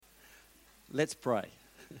Let's pray.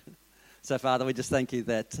 So, Father, we just thank you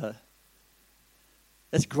that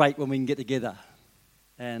it's great when we can get together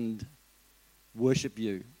and worship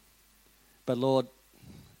you. But, Lord,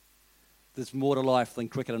 there's more to life than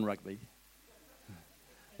cricket and rugby.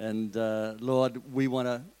 And, Lord, we want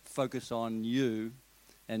to focus on you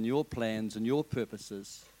and your plans and your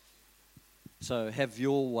purposes. So have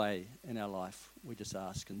your way in our life, we just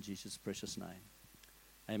ask in Jesus' precious name.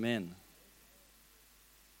 Amen.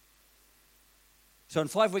 So in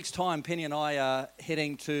 5 weeks' time, Penny and I are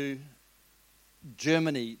heading to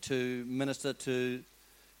Germany to minister to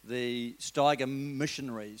the Steiger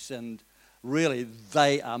missionaries, and really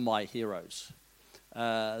they are my heroes.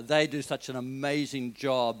 They do such an amazing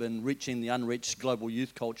job in reaching the unreached global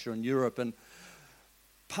youth culture in Europe, and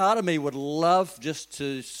part of me would love just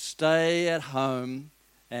to stay at home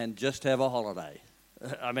and just have a holiday.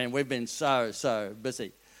 I mean, we've been so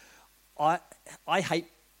busy. I hate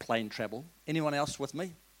plane travel. Anyone else with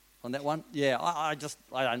me on that one? Yeah, I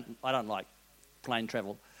don't like plane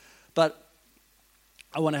travel, but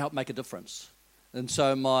I want to help make a difference. And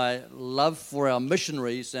so my love for our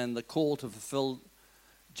missionaries and the call to fulfill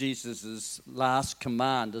Jesus' last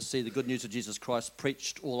command to see the good news of Jesus Christ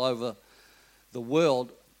preached all over the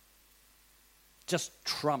world just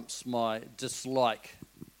trumps my dislike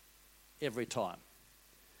every time.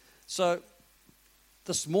 So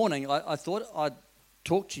this morning I thought I'd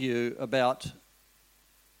talk to you about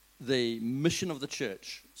the mission of the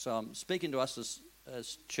church. So I'm speaking to us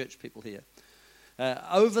as church people here.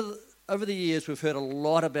 Over the years, we've heard a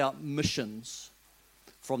lot about missions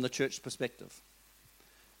from the church perspective.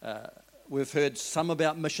 We've heard some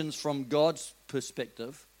about missions from God's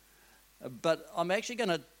perspective, but I'm actually going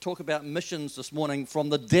to talk about missions this morning from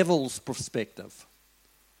the devil's perspective.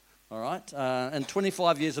 All right? In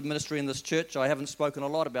 25 years of ministry in this church, I haven't spoken a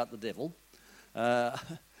lot about the devil.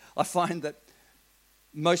 I find that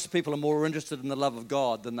most people are more interested in the love of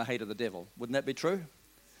God than the hate of the devil. Wouldn't that be true?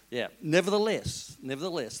 Yeah. Nevertheless,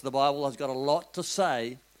 the Bible has got a lot to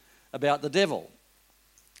say about the devil.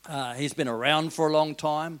 He's been around for a long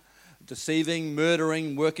time, deceiving,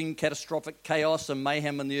 murdering, working catastrophic chaos and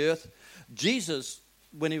mayhem in the earth. Jesus,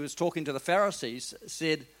 when he was talking to the Pharisees,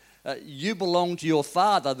 said, you belong to your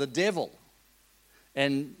father, the devil.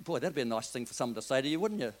 And boy, that'd be a nice thing for someone to say to you,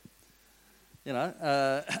 wouldn't you? You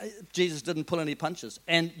know, Jesus didn't pull any punches.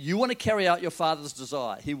 And you want to carry out your father's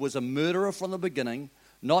desire. He was a murderer from the beginning,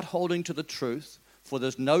 not holding to the truth, for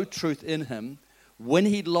there's no truth in him. When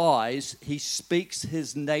he lies, he speaks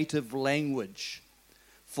his native language,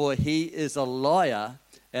 for he is a liar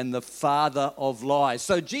and the father of lies.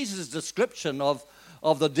 So Jesus' description of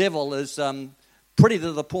the devil is pretty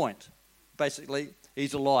to the point. Basically,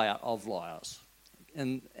 he's a liar of liars.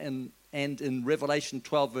 And in Revelation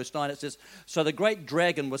 12, verse 9, it says, so the great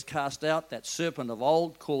dragon was cast out, that serpent of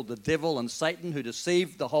old, called the devil and Satan, who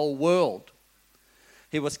deceived the whole world.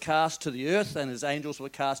 He was cast to the earth, and his angels were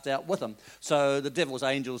cast out with him. So the devil's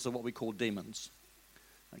angels are what we call demons.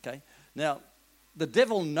 Okay? Now, the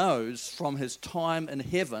devil knows from his time in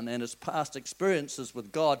heaven and his past experiences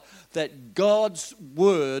with God that God's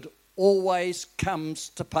word always comes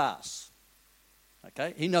to pass.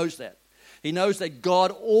 Okay? He knows that. He knows that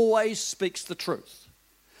God always speaks the truth,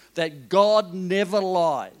 that God never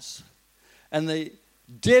lies. And the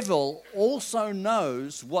devil also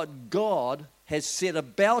knows what God has said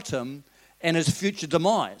about him and his future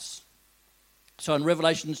demise. So in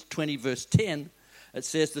Revelation 20, verse 10, it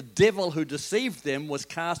says, the devil who deceived them was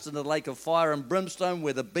cast into the lake of fire and brimstone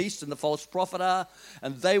where the beast and the false prophet are,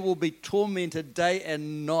 and they will be tormented day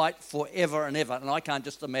and night forever and ever. And I can't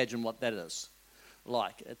just imagine what that is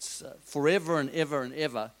like. It's forever and ever and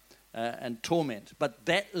ever and torment. But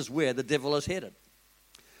that is where the devil is headed.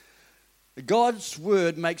 God's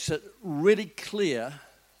word makes it really clear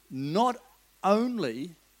not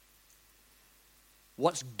only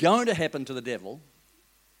what's going to happen to the devil,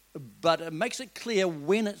 but it makes it clear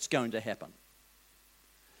when it's going to happen.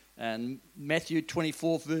 And Matthew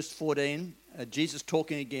 24, verse 14, Jesus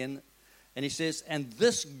talking again, and he says, and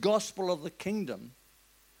this gospel of the kingdom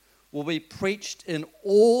will be preached in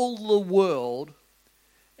all the world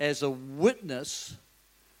as a witness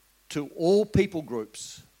to all people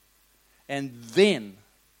groups, and then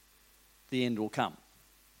the end will come.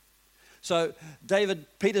 So David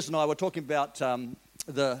Peters and I were talking about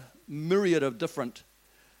the myriad of different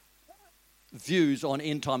views on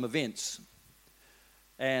end-time events.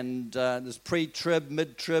 And there's pre-trib,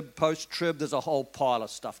 mid-trib, post-trib. There's a whole pile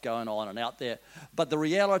of stuff going on and out there. But the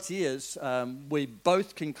reality is we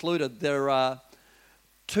both concluded there are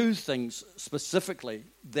two things specifically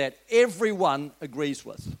that everyone agrees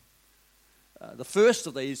with. The first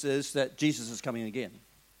of these is that Jesus is coming again.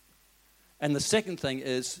 And the second thing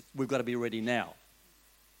is we've got to be ready now.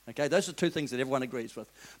 Okay, those are two things that everyone agrees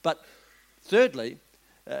with. But thirdly,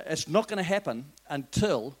 it's not going to happen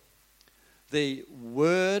until the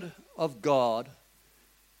Word of God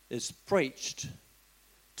is preached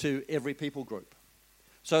to every people group.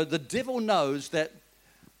 So the devil knows that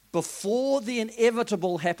before the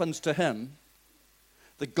inevitable happens to him,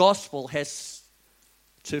 the gospel has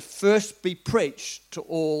to first be preached to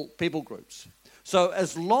all people groups. So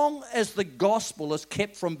as long as the gospel is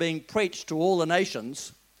kept from being preached to all the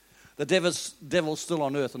nations, the devil's still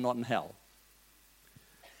on earth and not in hell.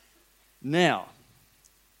 Now,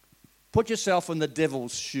 put yourself in the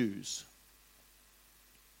devil's shoes.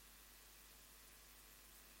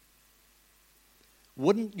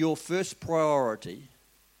 Wouldn't your first priority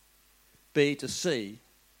be to see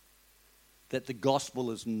that the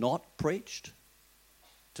gospel is not preached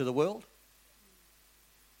to the world?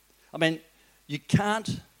 I mean, you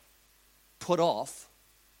can't put off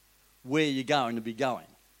where you're going to be going.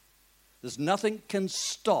 There's nothing can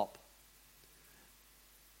stop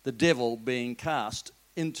the devil being cast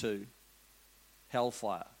into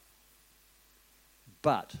hellfire.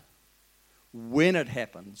 But when it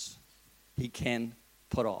happens, he can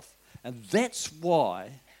put off. And that's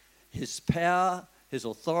why his power, his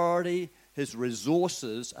authority, his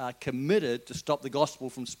resources are committed to stop the gospel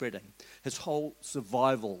from spreading. His whole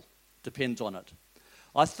survival depends on it.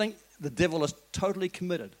 I think the devil is totally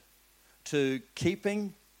committed to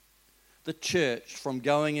keeping the church from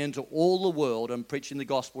going into all the world and preaching the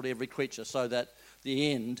gospel to every creature so that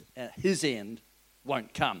the end, his end,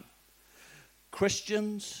 won't come.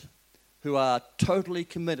 Christians who are totally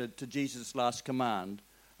committed to Jesus' last command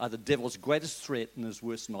are the devil's greatest threat and his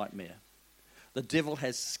worst nightmare. The devil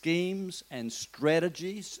has schemes and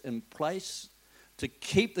strategies in place to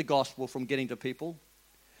keep the gospel from getting to people,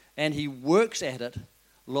 and he works at it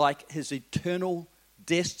like his eternal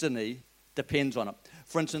destiny depends on it.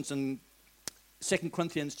 For instance, in 2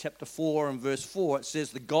 Corinthians chapter 4 and verse 4, it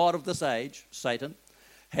says, the God of this age, Satan,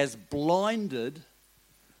 has blinded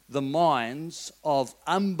the minds of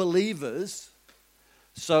unbelievers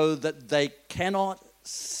so that they cannot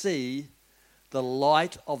see the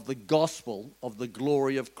light of the gospel of the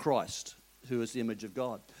glory of Christ, who is the image of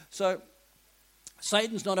God. So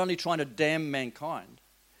Satan's not only trying to damn mankind,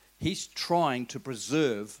 he's trying to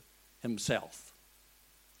preserve himself.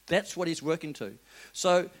 That's what he's working to.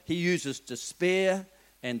 So he uses despair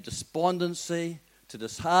and despondency to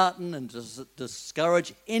dishearten and to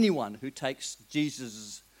discourage anyone who takes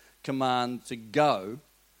Jesus' command to go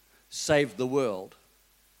save the world.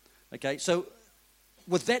 Okay, so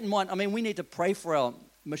with that in mind, I mean, we need to pray for our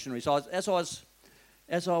missionaries. As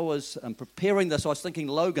I was preparing this, I was thinking,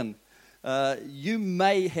 Logan, you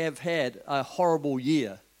may have had a horrible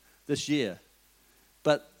year this year,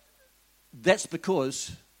 but that's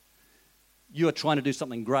because you are trying to do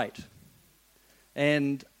something great.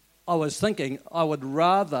 And I was thinking I would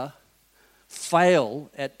rather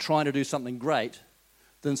fail at trying to do something great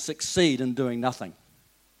than succeed in doing nothing.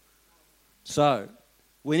 So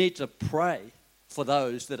we need to pray for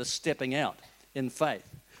those that are stepping out in faith.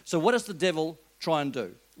 So what does the devil try and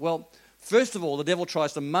do? Well, first of all, the devil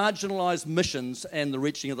tries to marginalize missions and the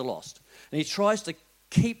reaching of the lost. And he tries to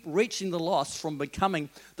keep reaching the lost from becoming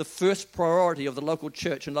the first priority of the local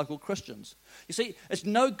church and local Christians. You see, it's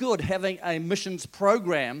no good having a missions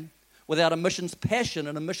program without a missions passion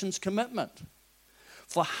and a missions commitment.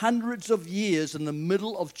 For hundreds of years in the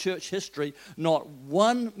middle of church history, not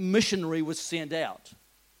one missionary was sent out.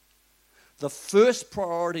 The first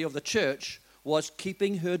priority of the church was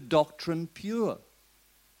keeping her doctrine pure.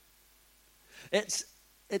 It's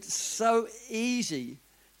so easy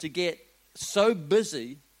to get so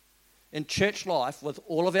busy in church life with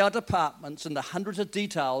all of our departments and the hundreds of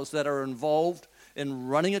details that are involved in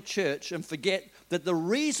running a church and forget that the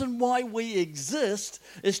reason why we exist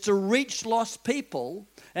is to reach lost people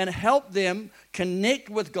and help them connect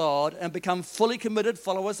with God and become fully committed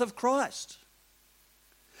followers of Christ.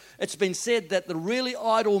 It's been said that the really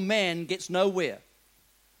idle man gets nowhere.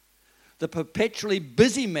 The perpetually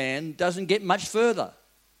busy man doesn't get much further.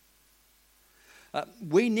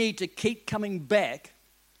 We need to keep coming back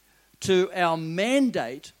to our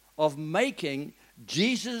mandate of making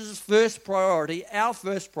Jesus' first priority our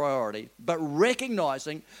first priority, but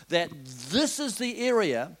recognizing that this is the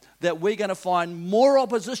area that we're going to find more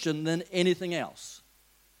opposition than anything else.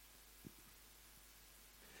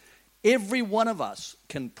 Every one of us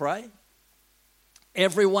can pray.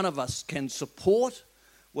 Every one of us can support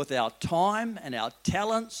with our time and our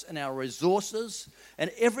talents and our resources.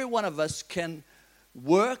 And every one of us can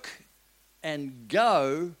work and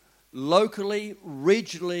go locally,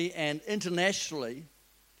 regionally, and internationally,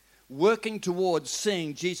 working towards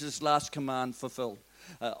seeing Jesus' last command fulfilled.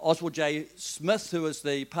 Oswald J. Smith, who is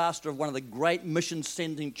the pastor of one of the great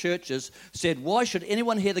mission-sending churches, said, "Why should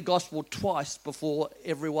anyone hear the gospel twice before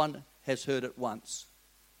everyone has heard it once?"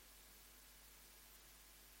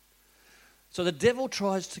 So the devil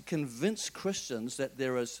tries to convince Christians that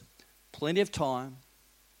there is plenty of time,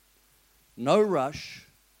 no rush,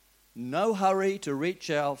 no hurry to reach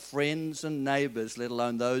our friends and neighbors, let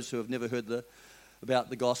alone those who have never heard about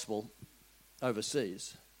the gospel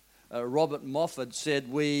overseas. Robert Moffat said,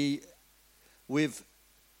 we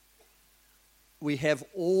have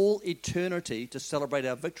all eternity to celebrate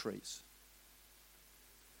our victories,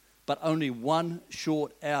 but only one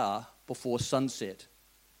short hour before sunset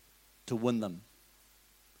to win them.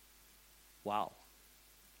 Wow.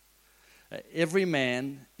 Every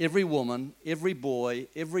man, every woman, every boy,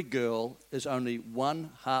 every girl is only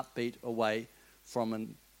one heartbeat away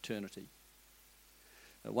from eternity.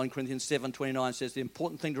 1 Corinthians 7:29 says, the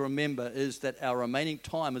important thing to remember is that our remaining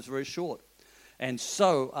time is very short, and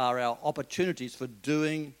so are our opportunities for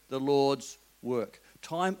doing the Lord's work.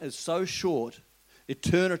 Time is so short,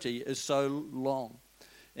 eternity is so long.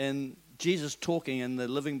 And Jesus, talking in the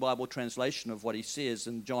Living Bible translation of what he says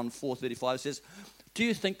in John 4:35, says, "Do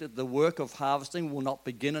you think that the work of harvesting will not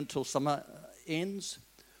begin until summer ends,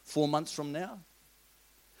 4 months from now?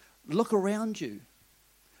 Look around you.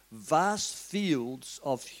 Vast fields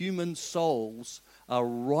of human souls are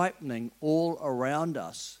ripening all around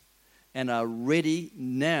us and are ready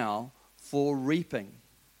now for reaping."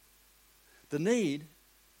 The need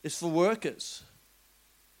is for workers,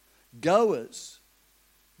 goers,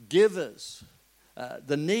 givers.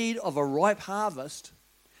 The need of a ripe harvest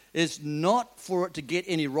is not for it to get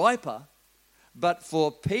any riper, but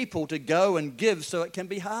for people to go and give so it can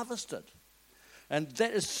be harvested. And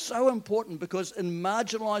that is so important, because in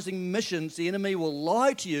marginalizing missions, the enemy will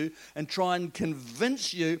lie to you and try and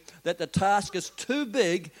convince you that the task is too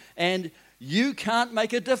big and you can't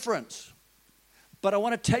make a difference. But I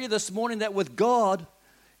want to tell you this morning that with God,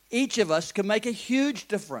 each of us can make a huge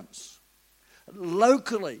difference.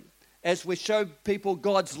 Locally, as we show people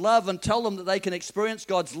God's love and tell them that they can experience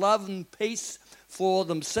God's love and peace for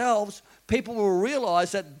themselves, people will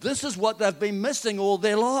realize that this is what they've been missing all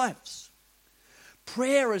their lives.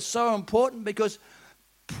 Prayer is so important, because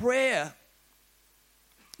prayer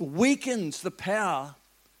weakens the power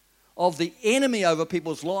of the enemy over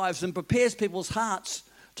people's lives and prepares people's hearts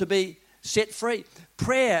to be set free.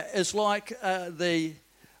 Prayer is like the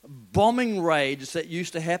bombing raids that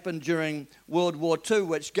used to happen during World War II,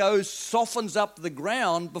 which softens up the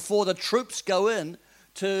ground before the troops go in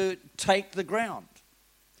to take the ground.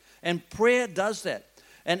 And prayer does that.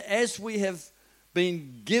 And as we have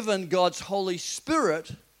been given God's Holy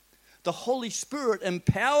Spirit, the Holy Spirit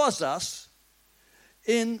empowers us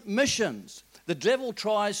in missions. The devil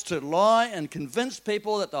tries to lie and convince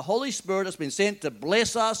people that the Holy Spirit has been sent to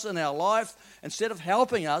bless us in our life instead of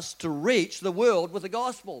helping us to reach the world with the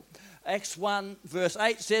gospel. Acts 1 verse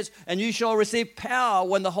 8 says, "And you shall receive power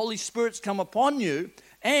when the Holy Spirit's come upon you,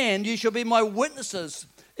 and you shall be my witnesses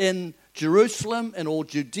in Jerusalem and all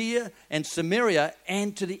Judea and Samaria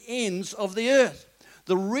and to the ends of the earth."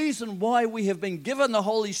 The reason why we have been given the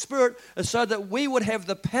Holy Spirit is so that we would have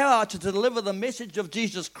the power to deliver the message of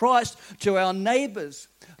Jesus Christ to our neighbors,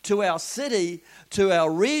 to our city, to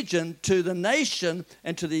our region, to the nation,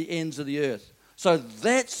 and to the ends of the earth. So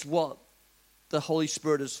that's what the Holy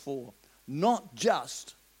Spirit is for, not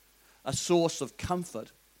just a source of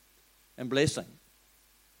comfort and blessing.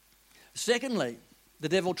 Secondly, the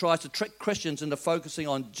devil tries to trick Christians into focusing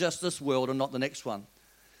on just this world and not the next one.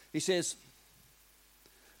 He says,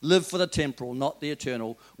 live for the temporal, not the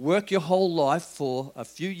eternal. Work your whole life for a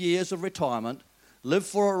few years of retirement. Live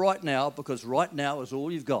for it right now, because right now is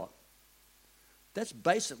all you've got. That's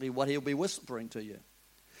basically what he'll be whispering to you.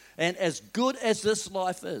 And as good as this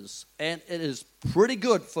life is, and it is pretty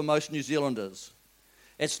good for most New Zealanders,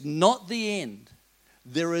 it's not the end.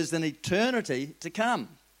 There is an eternity to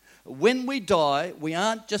come. When we die, we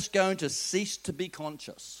aren't just going to cease to be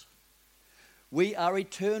conscious. We are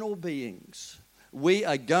eternal beings. We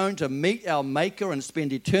are going to meet our Maker and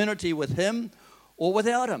spend eternity with Him or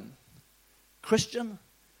without Him. Christian,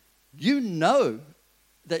 you know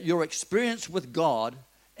that your experience with God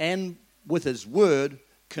and with His Word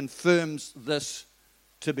confirms this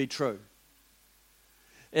to be true.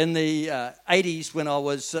 In the 80s, when I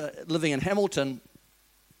was living in Hamilton,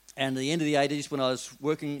 and at the end of the 80s, when I was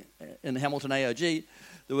working in Hamilton AOG,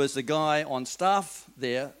 there was a guy on staff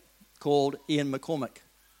there called Ian McCormick.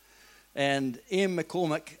 And Ian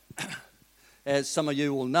McCormick as some of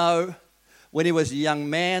you will know, when he was a young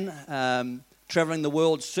man traveling the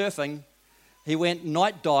world surfing, he went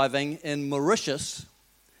night diving in Mauritius,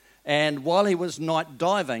 and while he was night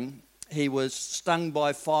diving, he was stung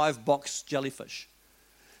by 5 box jellyfish.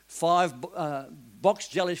 5 box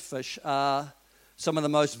jellyfish are some of the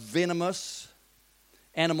most venomous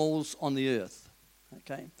animals on the earth.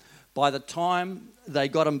 Okay, by the time they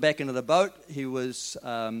got him back into the boat, he was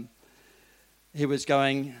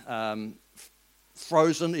going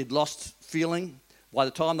frozen. He'd lost feeling. By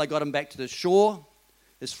the time they got him back to the shore,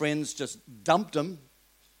 his friends just dumped him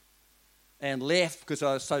and left because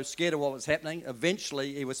I was so scared of what was happening.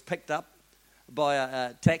 Eventually, he was picked up by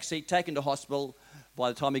a taxi, taken to hospital. By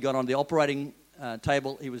the time he got on the operating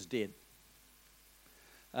table, he was dead.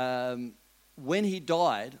 When he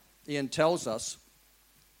died, Ian tells us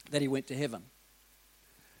that he went to heaven.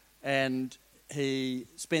 And he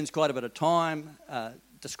spends quite a bit of time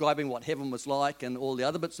describing what heaven was like and all the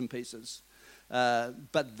other bits and pieces.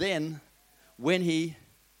 But then, when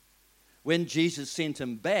Jesus sent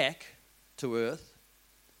him back to earth,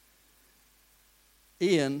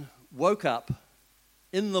 Ian woke up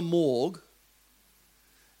in the morgue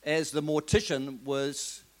as the mortician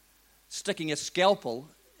was sticking a scalpel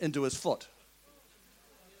into his foot.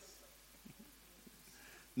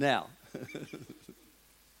 Now,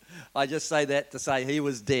 I just say that to say he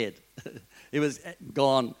was dead. He was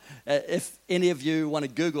gone. If any of you want to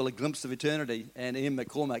Google A Glimpse of Eternity and Ian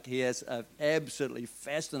McCormack, he has an absolutely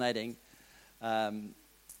fascinating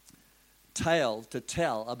tale to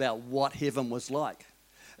tell about what heaven was like.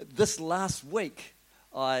 This last week,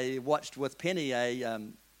 I watched with Penny a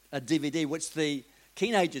DVD which the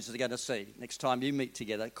teenagers are going to see next time you meet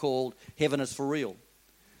together, called Heaven is for Real.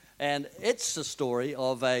 And it's the story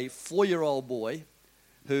of a 4-year-old boy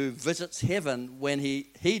who visits heaven when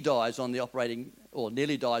he dies on the operating, or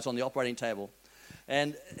nearly dies on the operating table.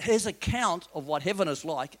 And his account of what heaven is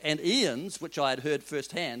like, and Ian's, which I had heard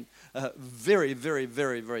firsthand, very, very,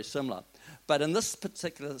 very, very similar. But in this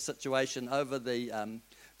particular situation, over the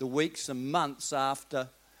weeks and months after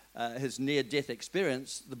his near-death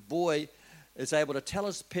experience, the boy is able to tell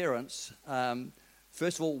his parents,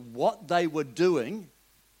 first of all, what they were doing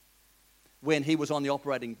when he was on the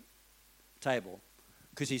operating table.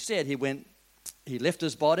 Because he said he left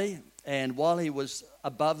his body, and while he was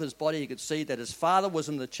above his body, he could see that his father was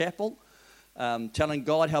in the chapel, telling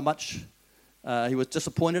God how much he was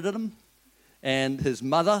disappointed in him, and his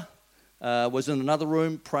mother was in another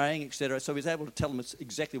room praying, etc. So he was able to tell them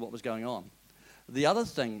exactly what was going on. The other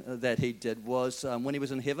thing that he did was when he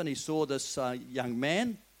was in heaven, he saw this young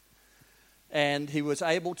man, and he was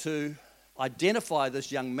able to identify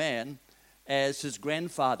this young man as his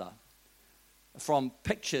grandfather from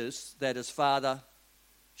pictures that his father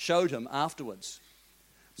showed him afterwards.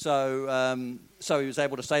 So he was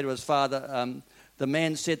able to say to his father, the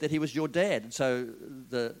man said that he was your dad. So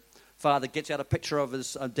the father gets out a picture of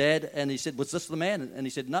his dad, and he said, was this the man? And he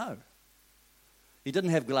said, no. He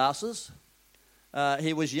didn't have glasses.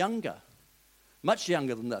 He was younger, much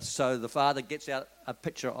younger than this. So the father gets out a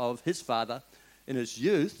picture of his father in his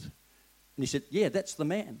youth, and he said, yeah, that's the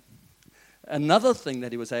man. Another thing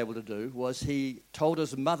that he was able to do was he told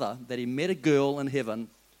his mother that he met a girl in heaven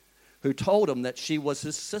who told him that she was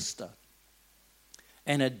his sister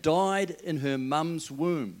and had died in her mum's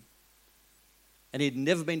womb. And he'd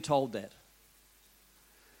never been told that.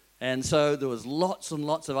 And so there was lots and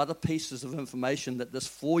lots of other pieces of information that this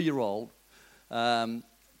 4-year-old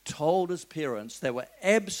told his parents that were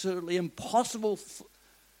absolutely impossible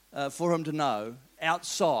for him to know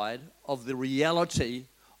outside of the reality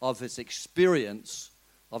of his experience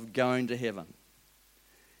of going to heaven.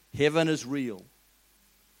 Heaven is real,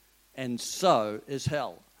 and so is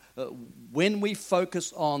hell. When we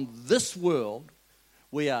focus on this world,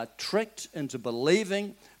 we are tricked into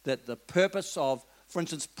believing that the purpose of, for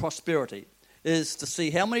instance, prosperity is to see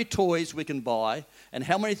how many toys we can buy and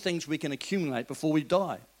how many things we can accumulate before we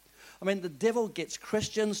die. I mean, the devil gets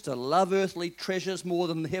Christians to love earthly treasures more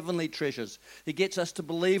than the heavenly treasures. He gets us to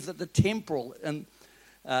believe that the temporal and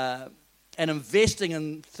investing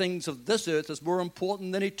in things of this earth is more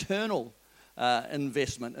important than eternal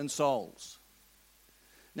investment in souls.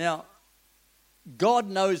 Now, God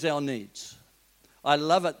knows our needs. I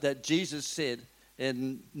love it that Jesus said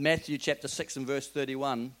in Matthew chapter 6 and verse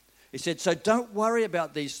 31, he said, so don't worry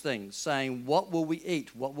about these things, saying, what will we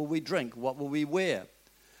eat? What will we drink? What will we wear?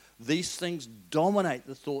 These things dominate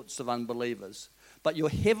the thoughts of unbelievers. But your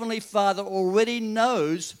heavenly Father already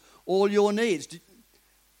knows all your needs.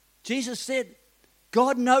 Jesus said,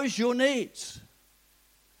 God knows your needs.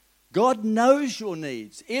 God knows your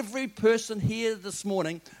needs. Every person here this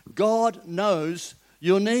morning, God knows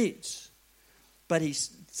your needs. But he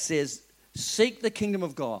says, seek the kingdom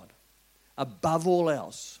of God above all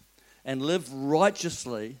else and live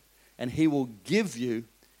righteously, and he will give you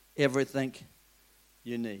everything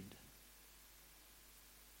you need.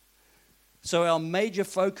 So our major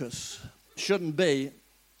focus shouldn't be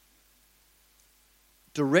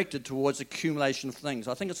directed towards accumulation of things.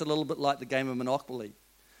 I think it's a little bit like the game of Monopoly.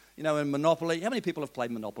 You know, in Monopoly, how many people have played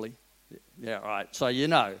Monopoly? Yeah, right. So you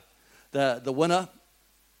know, the winner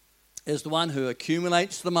is the one who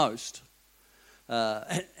accumulates the most.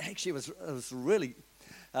 Actually, it was really...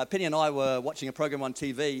 Penny and I were watching a program on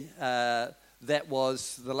TV that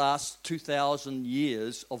was the last 2,000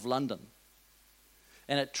 years of London.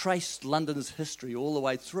 And it traced London's history all the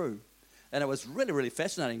way through. And it was really, really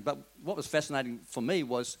fascinating. But what was fascinating for me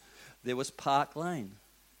was there was Park Lane.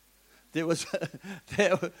 There was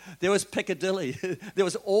there was Piccadilly. There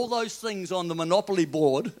was all those things on the Monopoly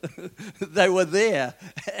board. They were there.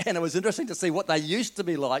 And it was interesting to see what they used to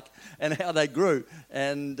be like and how they grew.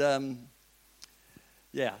 And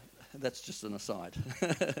yeah, that's just an aside.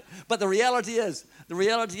 But the reality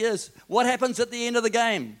is, what happens at the end of the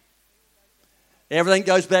game? Everything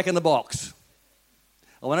goes back in the box.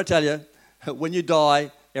 I want to tell you, when you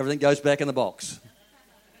die, everything goes back in the box.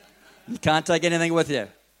 You can't take anything with you.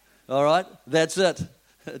 All right? That's it.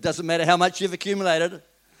 It doesn't matter how much you've accumulated. It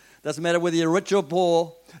doesn't matter whether you're rich or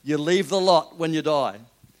poor. You leave the lot when you die.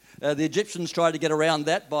 The Egyptians tried to get around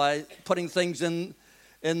that by putting things in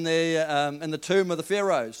the tomb of the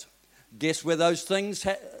pharaohs. Guess where those things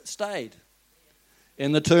stayed?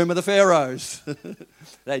 In the tomb of the pharaohs.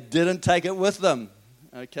 They didn't take it with them.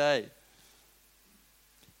 Okay.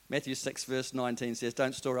 Matthew 6 verse 19 says,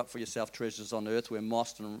 don't store up for yourself treasures on earth where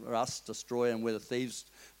moth and rust destroy and where the thieves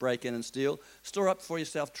break in and steal. Store up for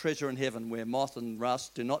yourself treasure in heaven where moth and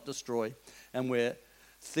rust do not destroy and where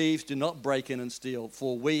thieves do not break in and steal.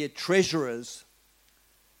 For where your treasure is,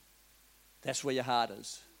 that's where your heart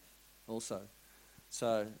is also.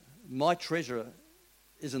 So my treasure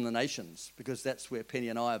is in the nations because that's where Penny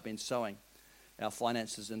and I have been sowing our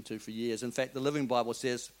finances into for years. In fact, the Living Bible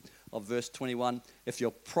says of verse 21, if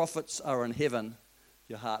your profits are in heaven,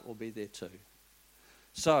 your heart will be there too.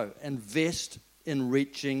 So invest in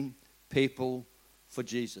reaching people for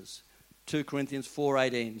Jesus. 2 Corinthians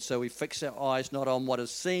 4:18. So we fix our eyes not on what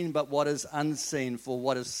is seen, but what is unseen. For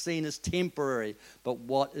what is seen is temporary, but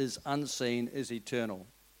what is unseen is eternal.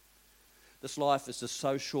 This life is just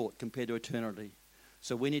so short compared to eternity.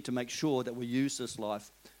 So we need to make sure that we use this life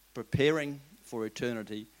preparing for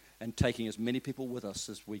eternity and taking as many people with us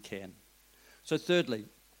as we can. So thirdly,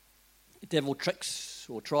 the devil tricks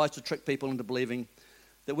or tries to trick people into believing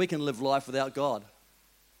that we can live life without God.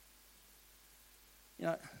 You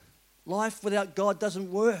know, life without God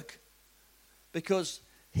doesn't work because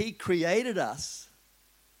he created us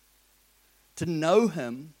to know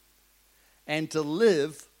him and to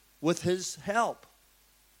live with his help.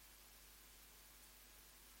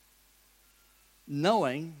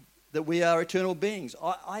 Knowing that we are eternal beings.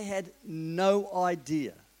 I had no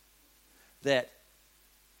idea that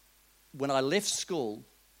when I left school,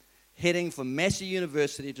 heading for Massey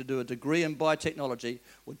University to do a degree in biotechnology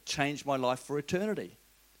would change my life for eternity.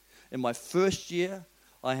 In my first year,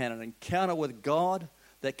 I had an encounter with God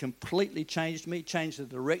that completely changed me, changed the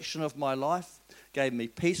direction of my life, gave me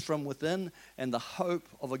peace from within and the hope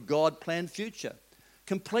of a God-planned future.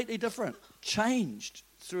 Completely different, changed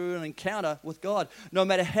through an encounter with God. No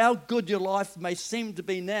matter how good your life may seem to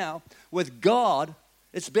be now, with God,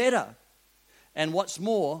 it's better. And what's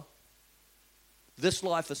more, this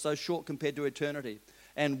life is so short compared to eternity.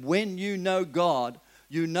 And when you know God,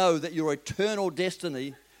 you know that your eternal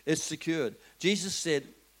destiny is secured. Jesus said,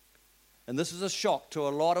 and this is a shock to a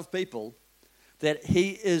lot of people, that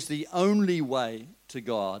he is the only way to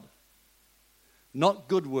God, not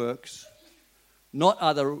good works, not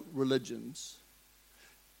other religions.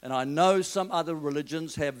 And I know some other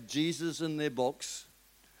religions have Jesus in their books,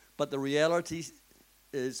 but the reality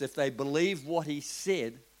is if they believe what he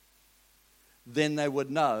said, then they would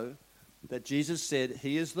know that Jesus said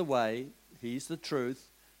he is the way, he's the truth,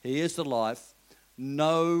 he is the life.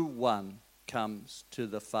 No one comes to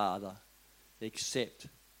the Father except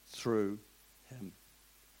through him.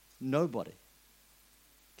 Nobody.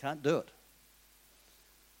 Can't do it.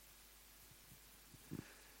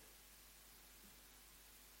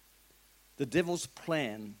 The devil's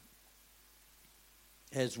plan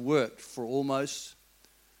has worked for almost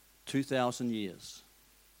 2,000 years.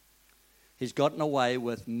 He's gotten away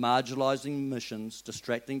with marginalizing missions,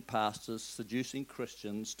 distracting pastors, seducing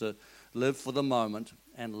Christians to live for the moment,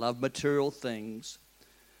 and love material things.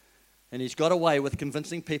 And he's got away with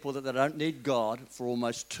convincing people that they don't need God for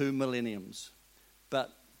almost 2 millenniums.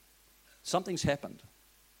 But something's happened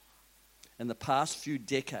in the past few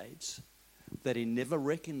decades that he never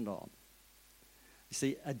reckoned on. You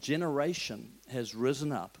see, a generation has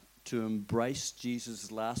risen up to embrace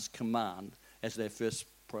Jesus' last command as their first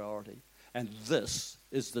priority. And this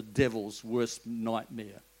is the devil's worst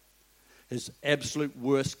nightmare, his absolute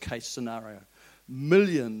worst case scenario.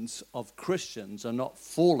 Millions of Christians are not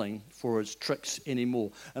falling for his tricks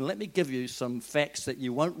anymore. And let me give you some facts that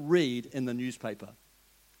you won't read in the newspaper.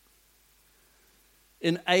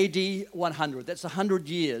 In AD 100, that's 100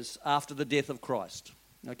 years after the death of Christ,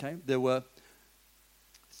 okay, there were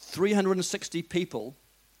 360 people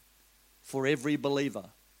for every believer.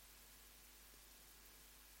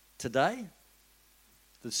 Today,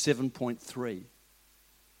 there's 7.3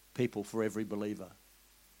 people for every believer.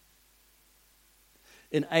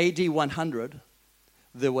 In AD 100,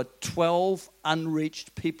 there were 12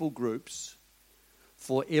 unreached people groups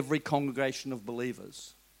for every congregation of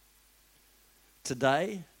believers.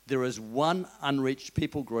 Today, there is one unreached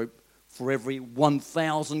people group for every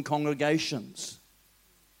 1,000 congregations.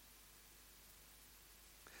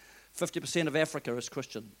 50% of Africa is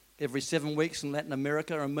Christian. Every 7 weeks in Latin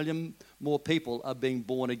America, 1 million more people are being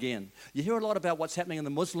born again. You hear a lot about what's happening in the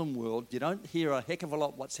Muslim world. You don't hear a heck of a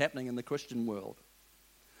lot what's happening in the Christian world.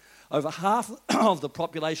 Over half of the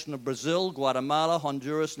population of Brazil, Guatemala,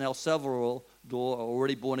 Honduras, and El Salvador are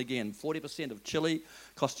already born again. 40% of Chile,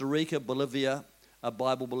 Costa Rica, Bolivia are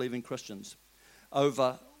Bible-believing Christians.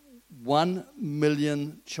 Over 1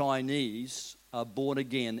 million Chinese are born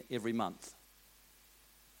again every month.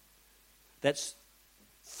 That's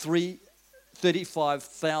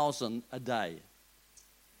 35,000 a day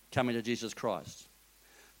coming to Jesus Christ.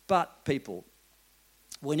 But people,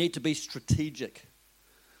 we need to be strategic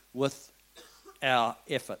with our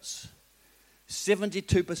efforts.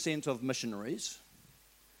 72% of missionaries,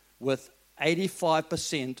 with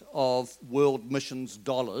 85% of world missions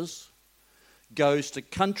dollars, goes to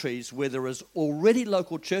countries where there is already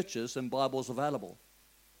local churches and Bibles available.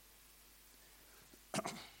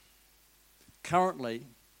 Currently,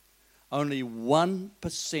 only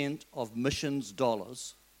 1% of missions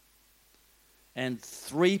dollars and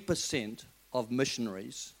 3% of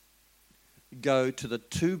missionaries go to the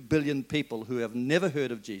 2 billion people who have never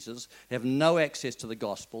heard of Jesus, have no access to the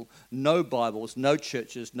gospel, no Bibles, no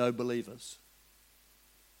churches, no believers.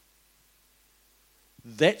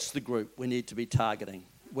 That's the group we need to be targeting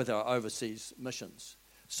with our overseas missions.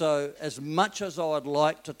 So as much as I would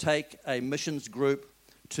like to take a missions group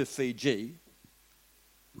to Fiji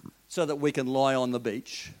so that we can lie on the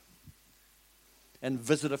beach and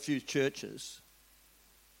visit a few churches,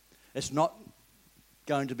 it's not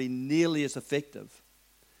going to be nearly as effective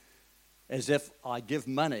as if I give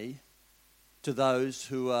money to those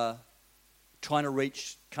who are trying to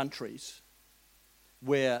reach countries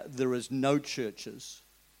where there is no churches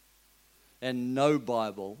and no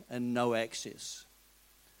Bible and no access.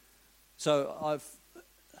 So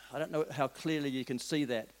I don't know how clearly you can see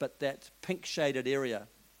that, but that pink shaded area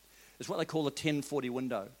is what they call the 1040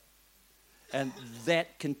 window. And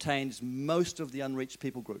that contains most of the unreached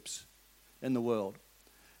people groups in the world.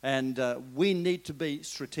 And we need to be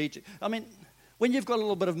strategic. I mean, when you've got a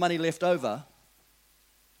little bit of money left over,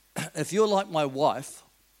 if you're like my wife,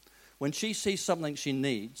 when she sees something she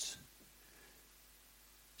needs,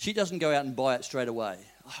 she doesn't go out and buy it straight away.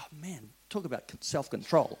 Oh, man, talk about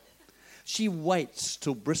self-control. She waits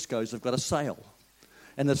till Briscoes have got a sale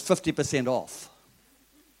and there's 50% off.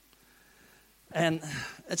 And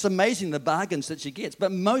it's amazing the bargains that she gets.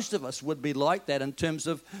 But most of us would be like that in terms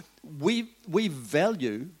of we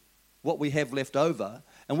value what we have left over,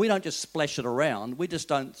 and we don't just splash it around. We just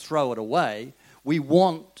don't throw it away. We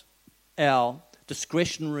want our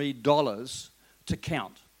discretionary dollars to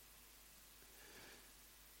count.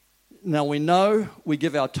 Now, we know we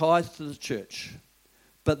give our tithe to the church,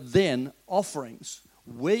 but then offerings,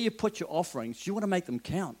 where you put your offerings, you want to make them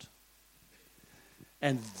count.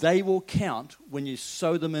 And they will count when you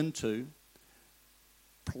sow them into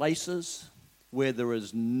places where there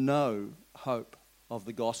is no hope of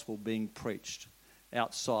the gospel being preached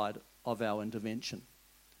outside of our intervention.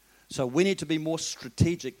 So we need to be more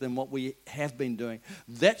strategic than what we have been doing.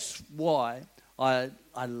 That's why I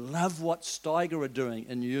love what Steiger are doing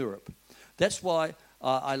in Europe. That's why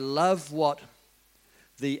I love what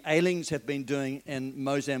the Ailings have been doing in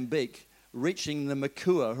Mozambique, reaching the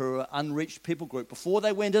Makua, who are an unreached people group. Before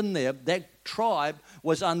they went in there, that tribe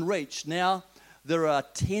was unreached. Now there are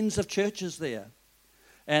tens of churches there.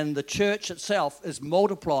 And the church itself is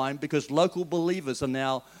multiplying because local believers are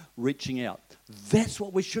now reaching out. That's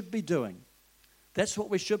what we should be doing. That's what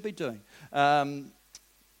we should be doing.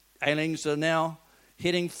 Aliens are now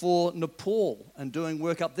heading for Nepal and doing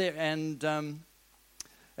work up there. And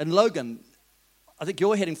Logan, I think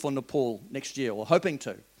you're heading for Nepal next year, or hoping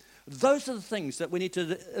to. Those are the things that we need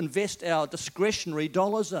to invest our discretionary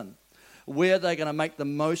dollars in, where they're going to make the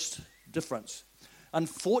most difference.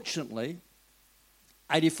 Unfortunately,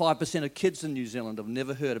 85% of kids in New Zealand have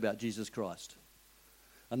never heard about Jesus Christ.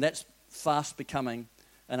 And that's fast becoming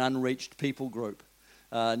an unreached people group.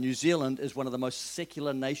 New Zealand is one of the most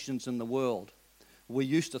secular nations in the world. We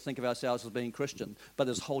used to think of ourselves as being Christian, but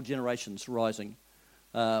there's whole generations rising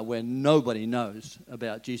where nobody knows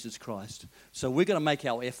about Jesus Christ. So we're going to make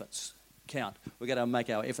our efforts count. We're going to make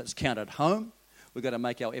our efforts count at home. We've got to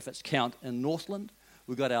make our efforts count in Northland.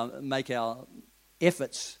 We've got to make our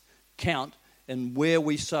efforts count in where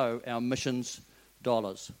we sow our missions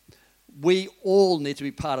dollars. We all need to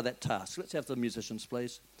be part of that task. Let's have the musicians,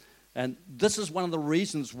 please. And this is one of the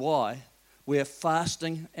reasons why we're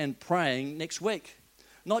fasting and praying next week.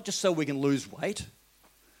 Not just so we can lose weight,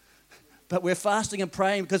 but we're fasting and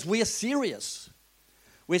praying because we are serious.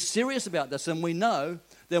 We're serious about this, and we know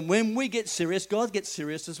that when we get serious, God gets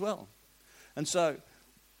serious as well. And so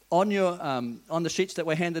on the sheets that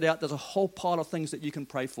were handed out, there's a whole pile of things that you can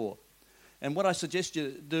pray for. And what I suggest you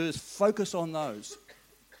do is focus on those.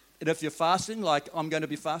 And if you're fasting, like I'm going to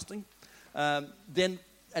be fasting, then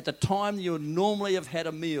at the time you would normally have had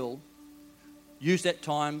a meal, use that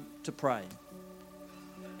time to pray.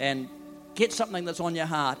 And get something that's on your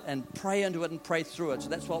heart and pray into it and pray through it. So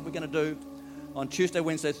that's what we're going to do on Tuesday,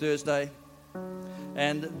 Wednesday, Thursday.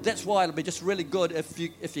 And that's why it'll be just really good if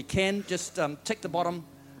you can, just tick the bottom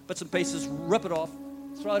bits and pieces, rip it off,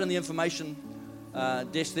 throw it in the information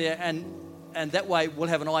desk there, and that way we'll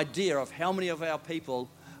have an idea of how many of our people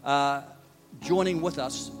are joining with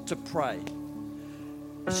us to pray.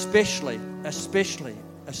 Especially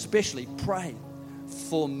pray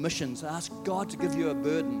for missions. Ask God to give you a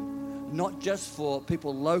burden, not just for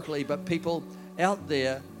people locally, but people out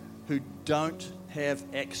there who don't have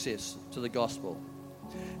access to the gospel.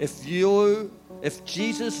 If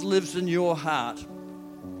Jesus lives in your heart,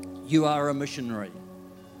 you are a missionary.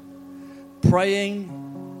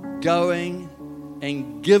 Praying, going,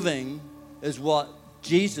 and giving is what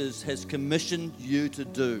Jesus has commissioned you to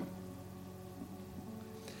do.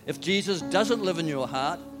 If Jesus doesn't live in your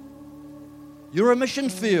heart, you're a mission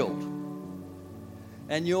field.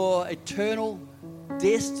 And your eternal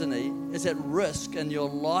destiny is at risk, and your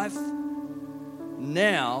life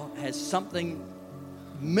now has something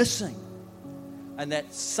missing. And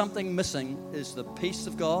that something missing is the peace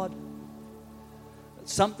of God.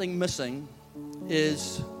 Something missing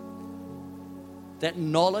is that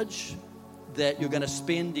knowledge that you're going to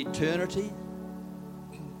spend eternity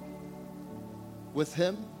with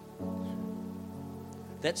Him.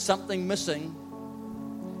 That something missing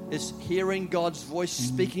is hearing God's voice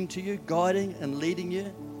speaking to you, guiding and leading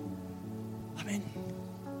you. I mean,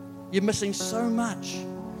 you're missing so much,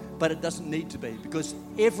 but it doesn't need to be, because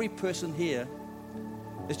every person here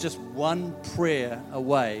is just one prayer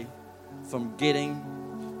away from getting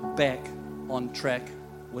back on track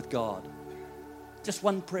with God. Just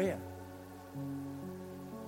one prayer.